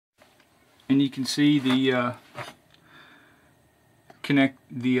and you can see the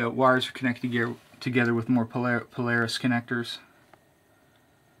wires are connected together with more Polaris connectors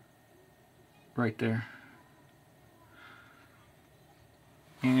right there.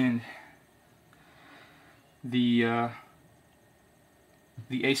 And the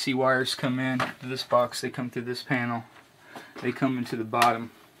AC wires come in to this box. They come through this panel. They come into the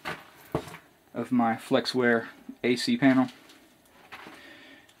bottom of my FlexWare AC panel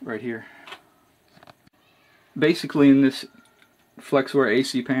right here. Basically, in this FlexWare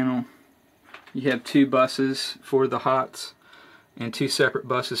AC panel, you have two buses for the hots and two separate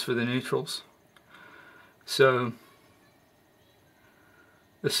buses for the neutrals. So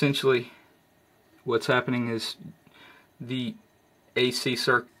essentially what's happening is the AC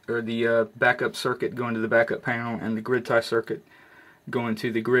circuit, or the backup circuit, going to the backup panel, and the grid tie circuit going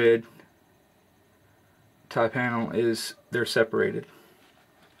to the grid tie panel, they're separated.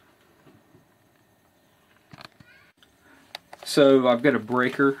 So I've got a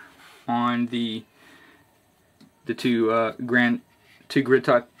breaker on the two grid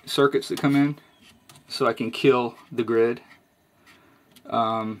tie circuits that come in, so I can kill the grid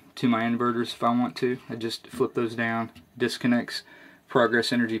to my inverters if I want to. I just flip those down, disconnects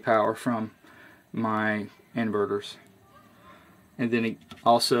progress energy power from my inverters. And then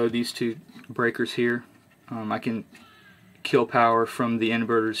also these two breakers here, I can kill power from the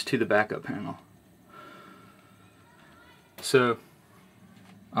inverters to the backup panel. So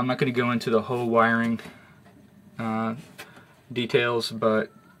I'm not going to go into the whole wiring details,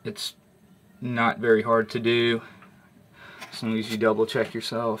 but it's not very hard to do as long as you double check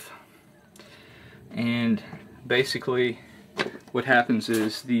yourself. And basically what happens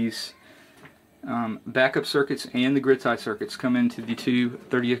is these backup circuits and the grid tie circuits come into the two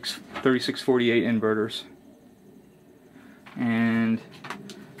 3648 inverters. And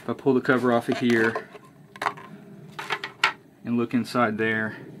if I pull the cover off of here and look inside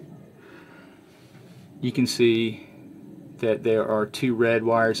there, you can see that there are two red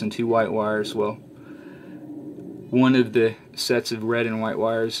wires and two white wires. Well, one of the sets of red and white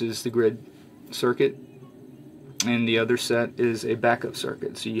wires is the grid circuit, and the other set is a backup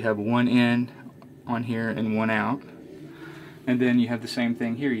circuit. So you have one in on here and one out, and then you have the same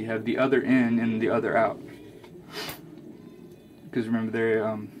thing here. You have the other in and the other out, because remember,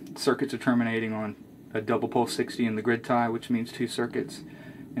 their circuits are terminating on a double pole 60 in the grid tie, which means two circuits,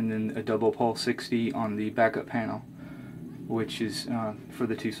 and then a double pole 60 on the backup panel, which is for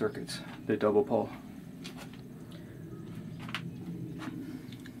the two circuits, the double pole.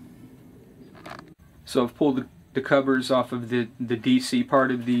 So I've pulled the covers off of the DC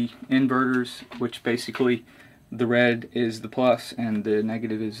part of the inverters, which basically the red is the plus and the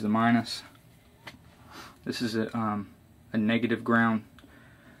negative is the minus. This is a negative ground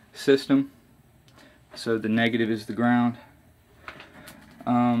system, so the negative is the ground.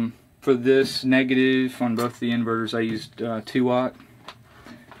 For this negative on both the inverters, I used 2 watt,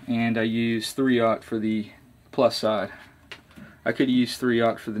 and I used 3 watt for the plus side. I could use 3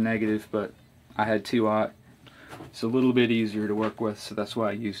 watt for the negative, but I had 2 watt. It's a little bit easier to work with, so that's why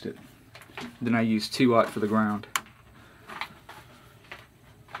I used it. Then I used 2 watt for the ground.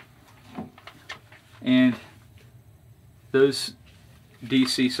 And those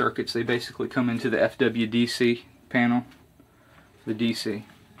DC circuits, they basically come into the FWDC panel, the DC.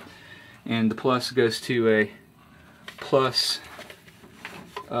 And the plus goes to a plus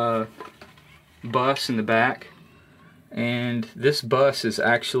bus in the back. And this bus is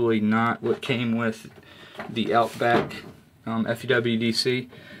actually not what came with the Outback FWDC.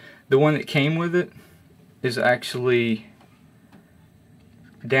 The one that came with it is actually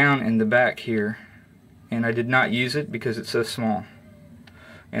down in the back here, and I did not use it because it's so small,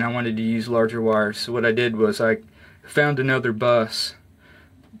 and I wanted to use larger wires. So what I did was I found another bus.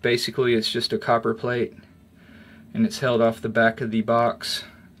 Basically it's just a copper plate, and it's held off the back of the box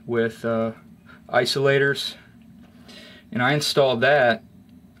with isolators. And I installed that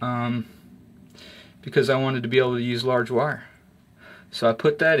because I wanted to be able to use large wire. So I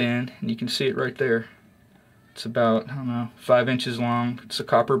put that in, and you can see it right there. It's about, I don't know, 5 inches long. It's a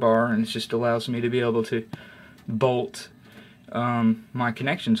copper bar, and it just allows me to be able to bolt my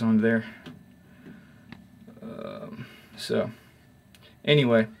connections onto there. So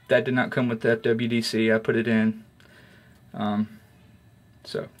anyway, that did not come with the FWDC. I put it in.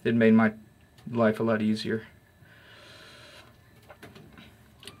 So it made my life a lot easier.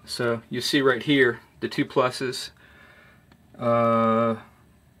 So you see right here, the 2 pluses go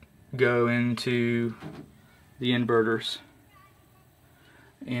into the inverters,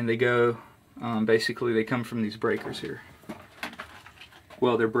 and they go, basically they come from these breakers here.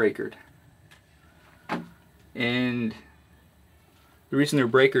 Well, they're breakered, And the reason they're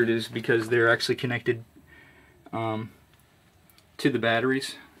breakered is because they're actually connected to the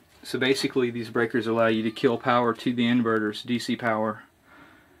batteries. So basically these breakers allow you to kill power to the inverters, DC power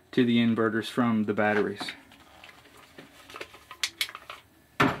to the inverters from the batteries.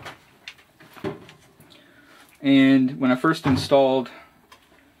 And when I first installed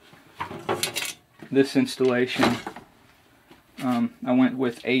this installation, I went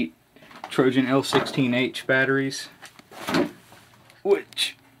with 8 Trojan L16H batteries,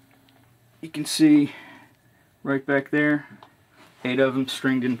 which you can see right back there. 8 of them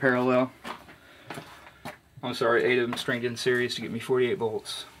stringed in parallel. I'm sorry, 8 of them stringed in series to get me 48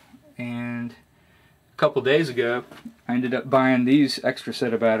 volts. And a couple days ago, I ended up buying these extra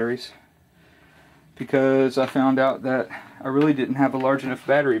set of batteries because I found out that I really didn't have a large enough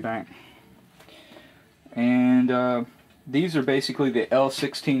battery bank. And these are basically the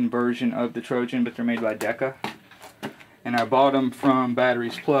L16 version of the Trojan, but they're made by Deca. And I bought them from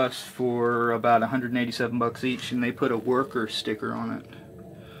Batteries Plus for about 187 bucks each, and they put a worker sticker on it.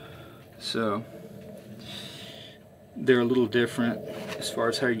 So they're a little different as far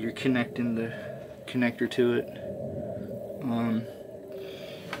as how you're connecting the connector to it,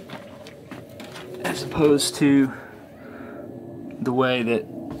 as opposed to the way that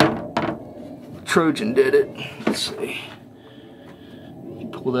Trojan did it. Let's see. You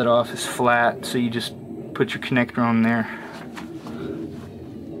pull that off, it's flat, so you just put your connector on there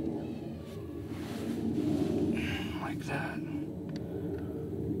like that,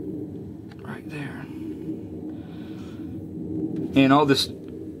 right there. And all this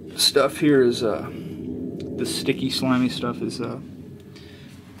stuff here is this sticky slimy stuff is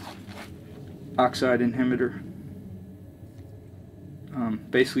oxide inhibitor.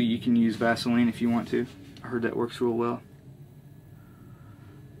 Basically you can use Vaseline if you want to. I heard that works real well.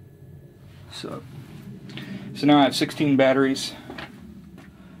 So now I have 16 batteries,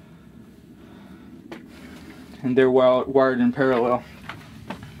 and they're wired in parallel.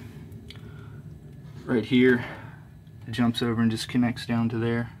 Right here, it jumps over and just connects down to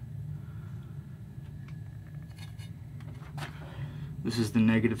there. This is the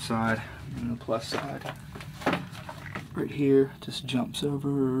negative side, and the plus side. Right here, just jumps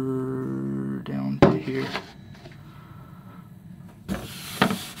over down to here.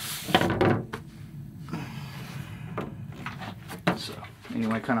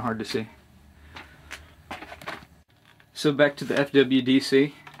 Anyway, kind of hard to see. So back to the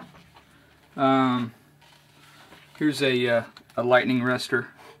FWDC. Here's a lightning arrestor,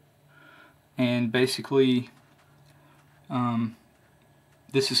 and basically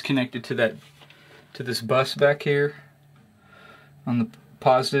this is connected to this bus back here on the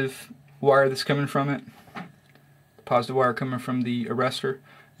positive wire that's coming from it. The positive wire coming from the arrestor,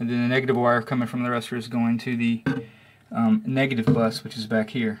 and then the negative wire coming from the arrestor is going to the negative bus, which is back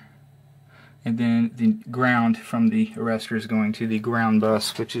here, and then the ground from the arrestor is going to the ground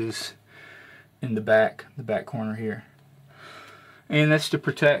bus, which is in the back corner here. And that's to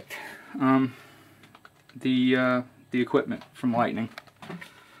protect the equipment from lightning.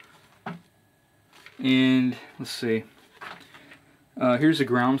 And let's see, here's a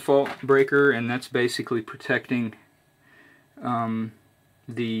ground fault breaker, and that's basically protecting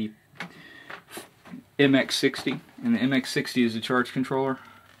the MX60, and the MX60 is a charge controller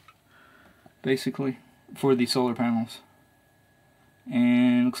basically for the solar panels.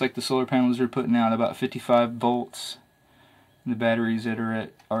 And it looks like the solar panels are putting out about 55 volts, and the batteries that are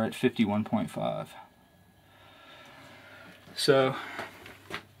at 51.5. So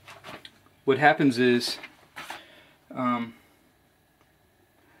what happens is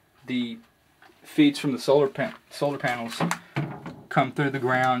the feeds from the solar panels come through the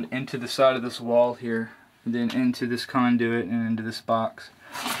ground into the side of this wall here, and then into this conduit and into this box.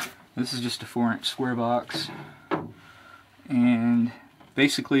 This is just a 4-inch square box, and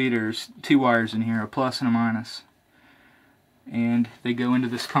basically there's 2 wires in here, a plus and a minus, and they go into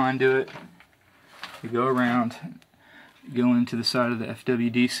this conduit, they go around, go into the side of the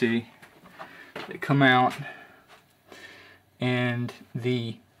FWDC, they come out, and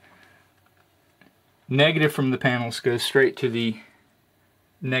the negative from the panels goes straight to the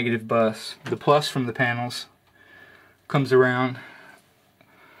negative bus. The plus from the panels comes around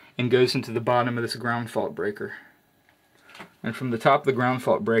and goes into the bottom of this ground fault breaker. And from the top of the ground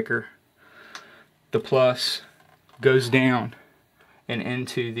fault breaker, the plus goes down and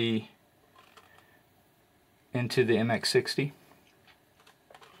into the MX60.